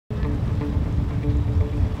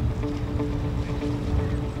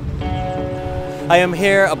I am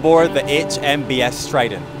here aboard the HMBS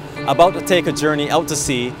Trident, about to take a journey out to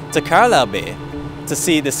sea to Carlisle Bay to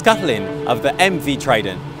see the scuttling of the MV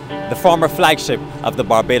Trident, the former flagship of the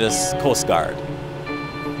Barbados Coast Guard.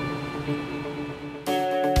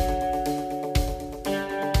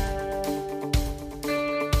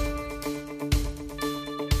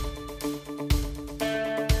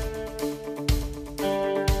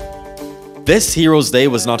 This Heroes Day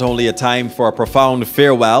was not only a time for a profound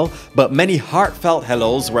farewell, but many heartfelt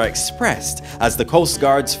hellos were expressed as the Coast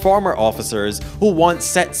Guard's former officers who once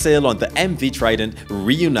set sail on the MV Trident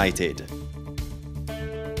reunited.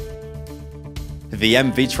 The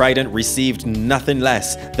MV Trident received nothing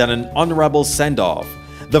less than an honorable send-off.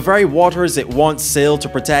 The very waters it once sailed to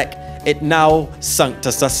protect, it now sunk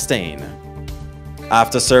to sustain.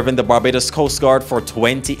 After serving the Barbados Coast Guard for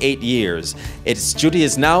 28 years, its duty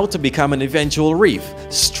is now to become an eventual reef,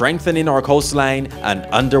 strengthening our coastline and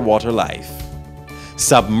underwater life.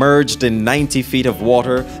 Submerged in 90 feet of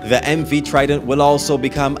water, the MV Trident will also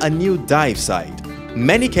become a new dive site.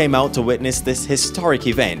 Many came out to witness this historic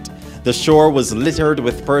event. The shore was littered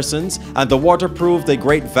with persons, and the water proved a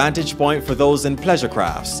great vantage point for those in pleasure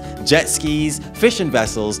crafts, jet skis, fishing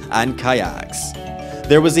vessels, and kayaks.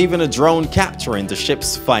 There was even a drone capturing the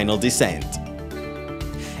ship's final descent.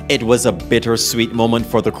 It was a bittersweet moment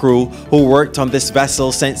for the crew who worked on this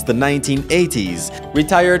vessel since the 1980s.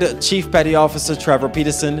 Retired Chief Petty Officer Trevor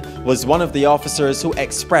Peterson was one of the officers who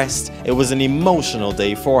expressed it was an emotional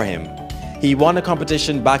day for him. He won a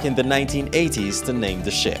competition back in the 1980s to name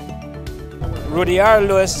the ship. Rudy R.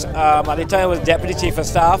 Lewis at the time was Deputy Chief of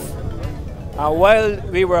Staff. While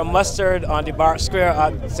we were mustered on the Bark Square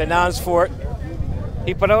at St. Anne's Fort,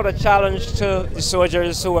 he put out a challenge to the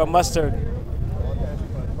soldiers who were mustered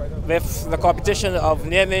with the competition of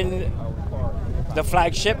naming the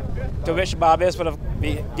flagship to which Barbados would have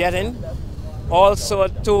been getting. Also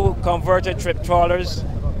 2 converted trip trawlers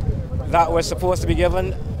that were supposed to be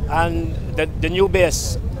given, and the new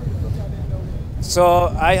base. So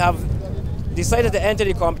I have decided to enter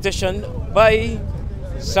the competition by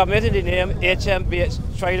submitting the name HMBS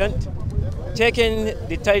Trident, taking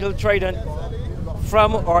the title Trident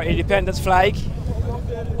from our independence flag,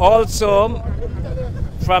 also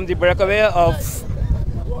from the breakaway of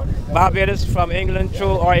Barbados from England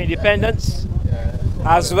through our independence,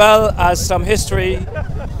 as well as some history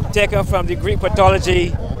taken from the Greek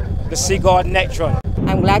mythology, the sea god Nectron.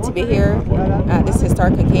 I'm glad to be here at this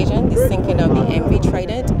historic occasion, the sinking of the MV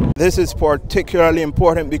Trident. This is particularly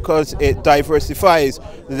important because it diversifies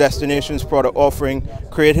the destination's product offering,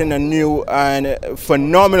 creating a new and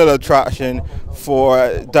phenomenal attraction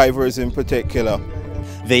for divers in particular.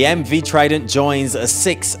 The MV Trident joins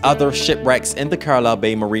 6 other shipwrecks in the Carlisle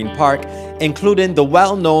Bay Marine Park, including the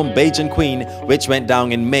well-known Bajan Queen, which went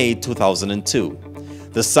down in May 2002.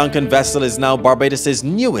 The sunken vessel is now Barbados'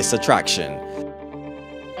 newest attraction.